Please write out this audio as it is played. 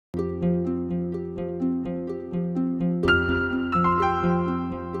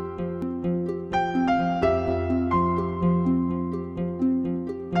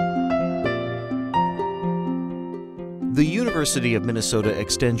University of Minnesota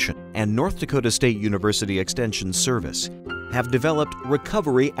Extension and North Dakota State University Extension Service have developed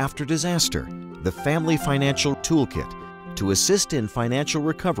Recovery After Disaster, the Family Financial Toolkit, to assist in financial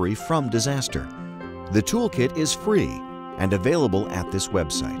recovery from disaster. The toolkit is free and available at this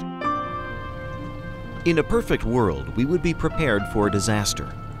website. In a perfect world, we would be prepared for a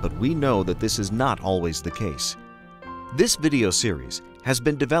disaster, but we know that this is not always the case. This video series has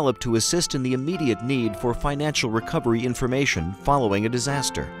been developed to assist in the immediate need for financial recovery information following a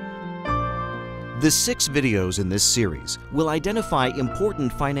disaster. The 6 videos in this series will identify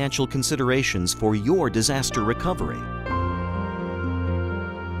important financial considerations for your disaster recovery.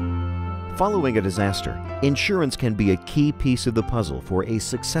 Following a disaster, insurance can be a key piece of the puzzle for a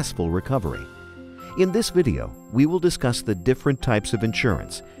successful recovery. In this video, we will discuss the different types of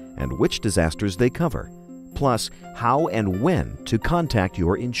insurance and which disasters they cover, plus how and when to contact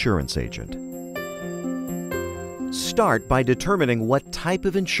your insurance agent. Start by determining what type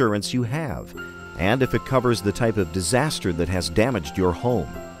of insurance you have and if it covers the type of disaster that has damaged your home.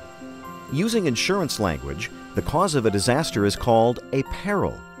 Using insurance language, the cause of a disaster is called a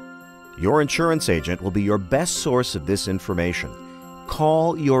peril. Your insurance agent will be your best source of this information.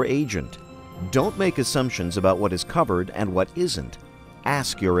 Call your agent. Don't make assumptions about what is covered and what isn't.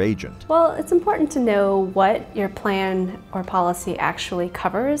 Ask your agent. Well, it's important to know what your plan or policy actually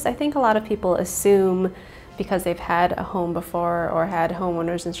covers. I think a lot of people assume because they've had a home before or had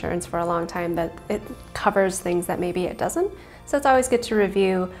homeowners insurance for a long time that it covers things that maybe it doesn't. So it's always good to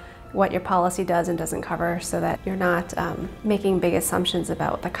review what your policy does and doesn't cover so that you're not making big assumptions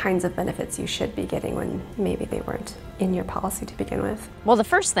about the kinds of benefits you should be getting when maybe they weren't in your policy to begin with. Well, the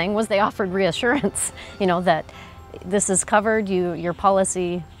first thing was they offered reassurance, that this is covered, your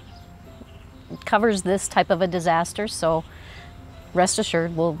policy covers this type of a disaster, so rest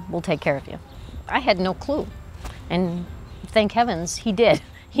assured we'll take care of you. I had no clue, and thank heavens he did.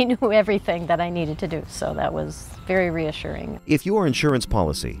 He knew everything that I needed to do, so that was very reassuring. If your insurance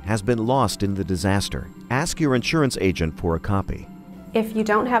policy has been lost in the disaster, ask your insurance agent for a copy. If you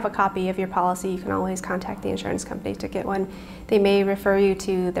don't have a copy of your policy, you can always contact the insurance company to get one. They may refer you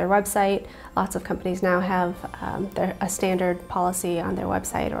to their website. Lots of companies now have a standard policy on their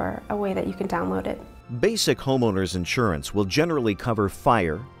website or a way that you can download it. Basic homeowners insurance will generally cover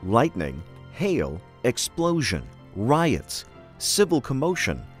fire, lightning, hail, explosion, riots, civil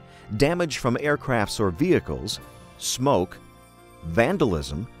commotion, damage from aircrafts or vehicles, smoke,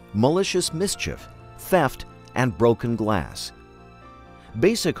 vandalism, malicious mischief, theft, and broken glass.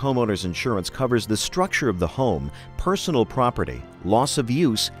 Basic homeowners insurance covers the structure of the home, personal property, loss of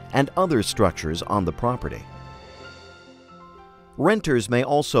use, and other structures on the property. Renters may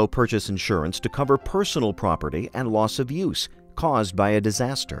also purchase insurance to cover personal property and loss of use caused by a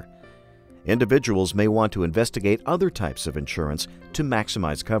disaster. Individuals may want to investigate other types of insurance to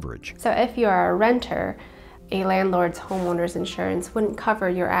maximize coverage. So if you are a renter, a landlord's homeowner's insurance wouldn't cover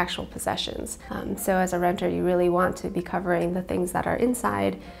your actual possessions. So as a renter, you really want to be covering the things that are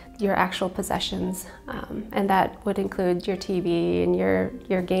inside your actual possessions, and that would include your TV and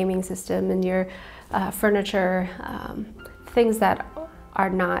your gaming system and your furniture, things that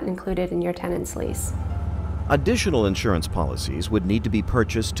are not included in your tenant's lease. Additional insurance policies would need to be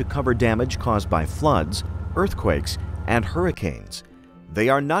purchased to cover damage caused by floods, earthquakes, and hurricanes. They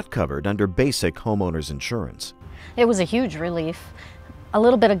are not covered under basic homeowners insurance. It was a huge relief, a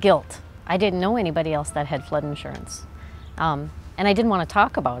little bit of guilt. I didn't know anybody else that had flood insurance. And I didn't want to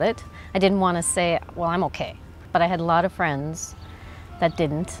talk about it. I didn't want to say, well, I'm okay. But I had a lot of friends that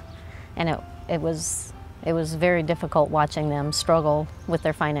didn't, and it was very difficult watching them struggle with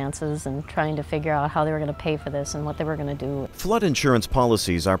their finances and trying to figure out how they were going to pay for this and what they were going to do. Flood insurance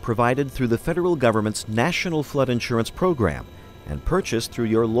policies are provided through the federal government's National Flood Insurance Program and purchased through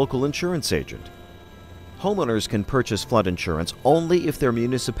your local insurance agent. Homeowners can purchase flood insurance only if their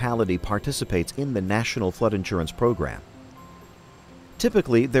municipality participates in the National Flood Insurance Program.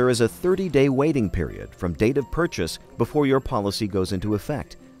 Typically, there is a 30-day waiting period from date of purchase before your policy goes into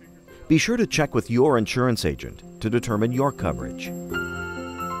effect. Be sure to check with your insurance agent to determine your coverage.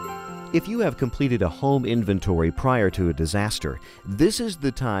 If you have completed a home inventory prior to a disaster, this is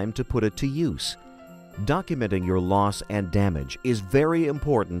the time to put it to use. Documenting your loss and damage is very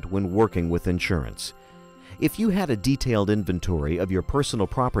important when working with insurance. If you had a detailed inventory of your personal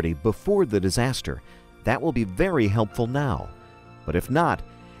property before the disaster, that will be very helpful now. But if not,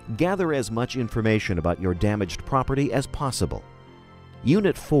 gather as much information about your damaged property as possible.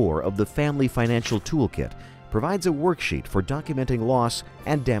 Unit 4 of the Family Financial Toolkit provides a worksheet for documenting loss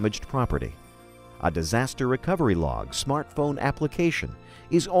and damaged property. A disaster recovery log smartphone application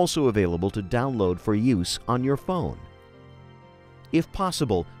is also available to download for use on your phone. If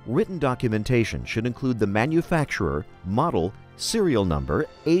possible, written documentation should include the manufacturer, model, serial number,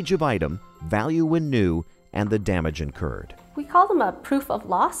 age of item, value when new, and the damage incurred. We call them a proof of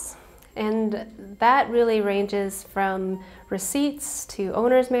loss, and that really ranges from receipts to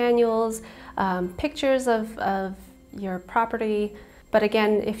owner's manuals, pictures of your property. But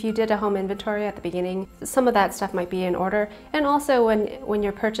again, if you did a home inventory at the beginning, some of that stuff might be in order. And also when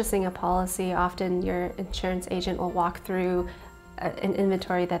you're purchasing a policy, often your insurance agent will walk through an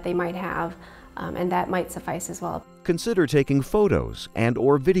inventory that they might have, and that might suffice as well. Consider taking photos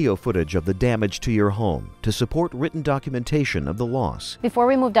and/or video footage of the damage to your home to support written documentation of the loss. Before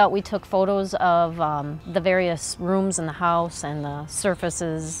we moved out, we took photos of the various rooms in the house and the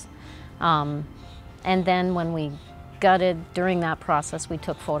surfaces. And then when we gutted, during that process, we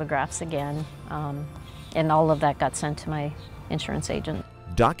took photographs again. And all of that got sent to my insurance agent.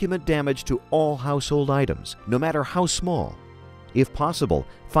 Document damage to all household items, no matter how small. If possible,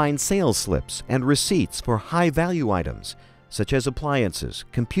 find sales slips and receipts for high-value items, such as appliances,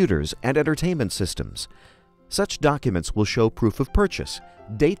 computers, and entertainment systems. Such documents will show proof of purchase,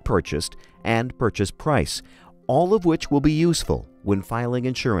 date purchased, and purchase price, all of which will be useful when filing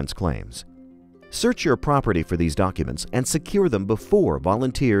insurance claims. Search your property for these documents and secure them before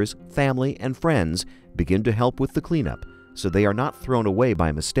volunteers, family, and friends begin to help with the cleanup, so they are not thrown away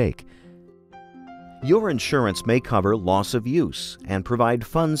by mistake. Your insurance may cover loss of use and provide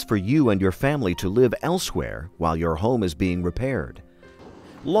funds for you and your family to live elsewhere while your home is being repaired.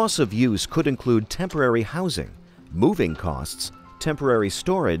 Loss of use could include temporary housing, moving costs, temporary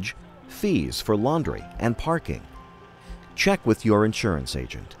storage, fees for laundry and parking. Check with your insurance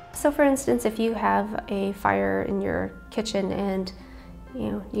agent. So for instance, if you have a fire in your kitchen and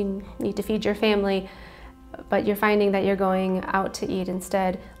you need to feed your family, but you're finding that you're going out to eat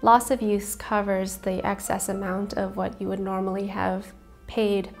instead, loss of use covers the excess amount of what you would normally have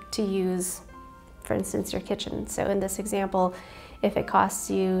paid to use, for instance, your kitchen. So in this example, if it costs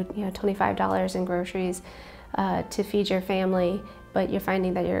you, $25 in groceries to feed your family, but you're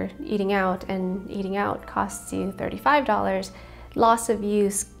finding that you're eating out and eating out costs you $35, loss of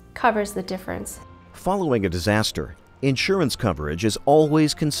use covers the difference. Following a disaster, insurance coverage is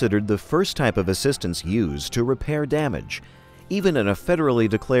always considered the first type of assistance used to repair damage, even in a federally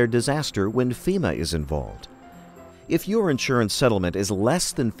declared disaster when FEMA is involved. If your insurance settlement is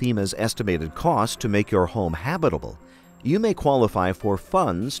less than FEMA's estimated cost to make your home habitable, you may qualify for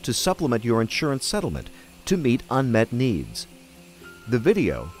funds to supplement your insurance settlement to meet unmet needs. The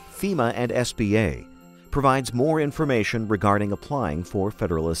video, FEMA and SBA, provides more information regarding applying for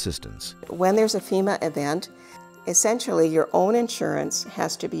federal assistance. When there's a FEMA event, essentially your own insurance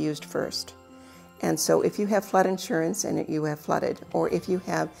has to be used first. And so if you have flood insurance and you have flooded, or if you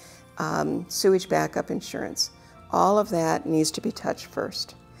have sewage backup insurance, all of that needs to be touched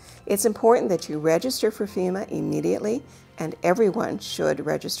first. It's important that you register for FEMA immediately, and everyone should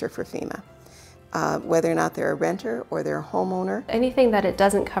register for FEMA, whether or not they're a renter or they're a homeowner. Anything that it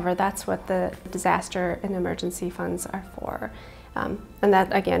doesn't cover, that's what the disaster and emergency funds are for. And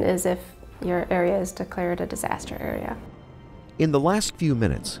that, again, is if your area is declared a disaster area. In the last few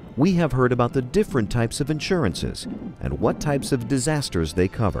minutes, we have heard about the different types of insurances and what types of disasters they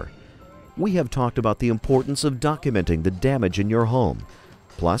cover. We have talked about the importance of documenting the damage in your home,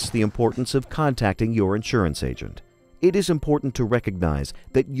 plus the importance of contacting your insurance agent. It is important to recognize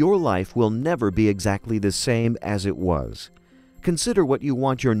that your life will never be exactly the same as it was. Consider what you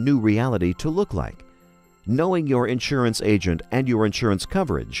want your new reality to look like. Knowing your insurance agent and your insurance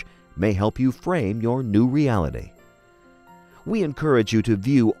coverage may help you frame your new reality. We encourage you to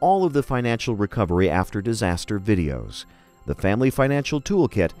view all of the financial recovery after disaster videos, the Family Financial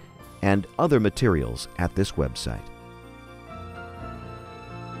Toolkit, and other materials at this website.